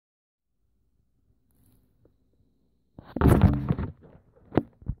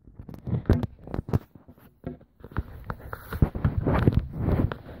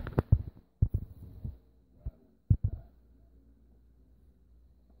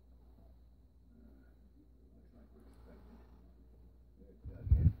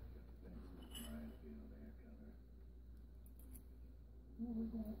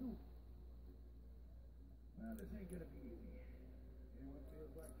Now this ain't gonna be easy. Anyone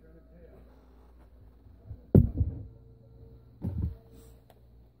feels like turning tail?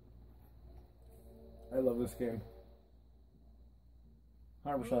 I love this game.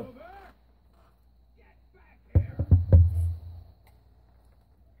 100%.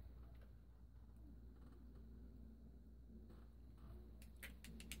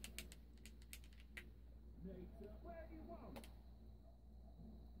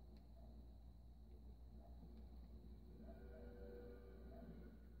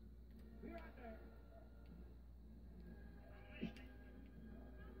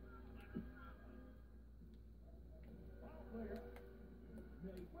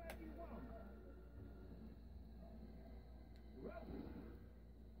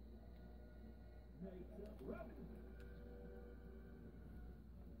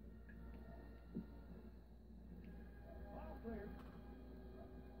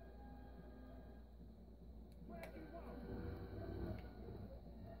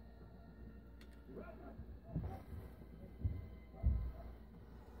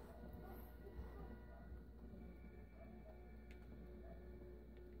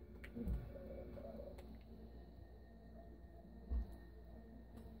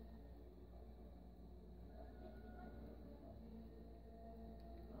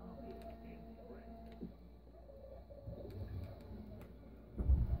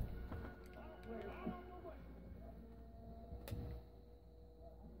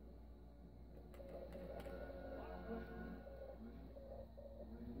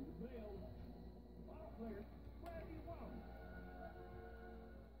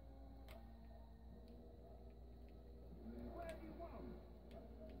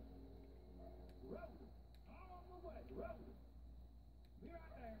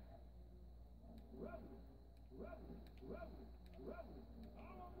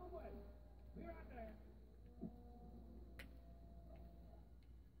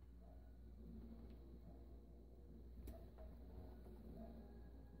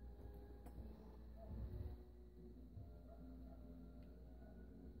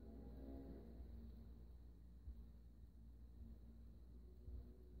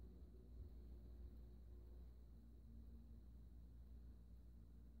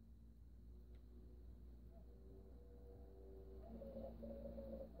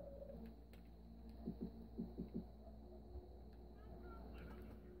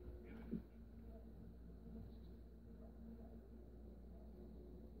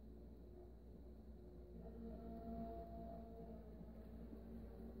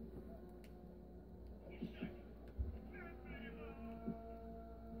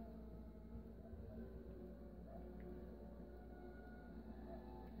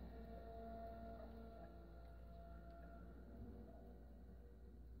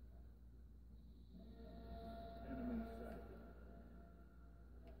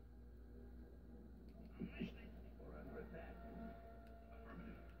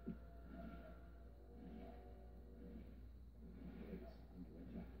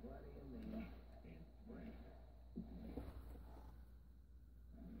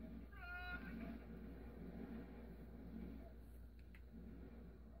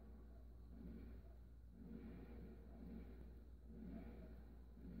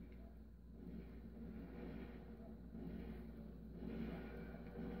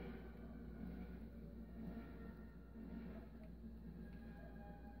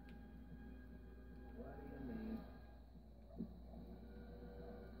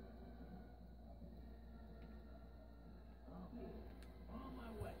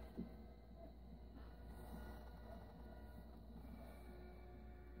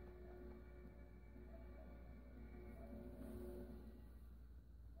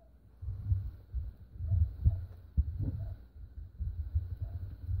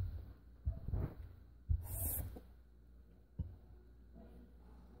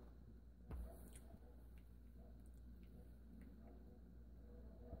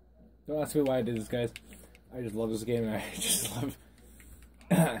 Don't ask me why I did this, guys. I just love this game, and I just love.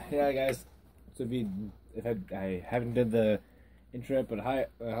 Yeah, guys. So if I haven't did the intro, but hi,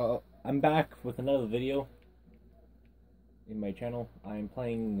 I'm back with another video in my channel. I'm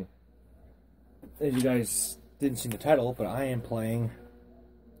playing. As you guys didn't see the title, but I am playing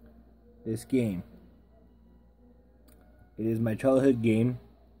this game. It is my childhood game,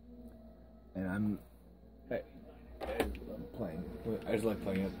 and I'm playing. I just like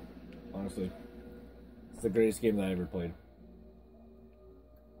playing it. Honestly, it's the greatest game that I ever played.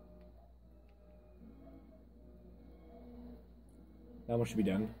 That one should be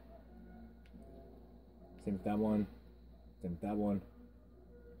done. Same with that one. Same with that one.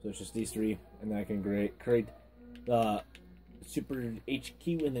 So it's just these three, and then I can create the super HQ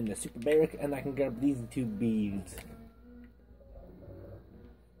and then the super barrack, and I can grab these two beads.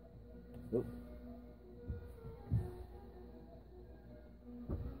 Oh.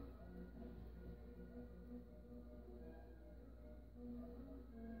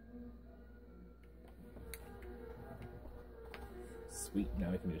 Sweet,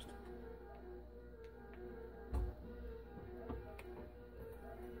 now we can just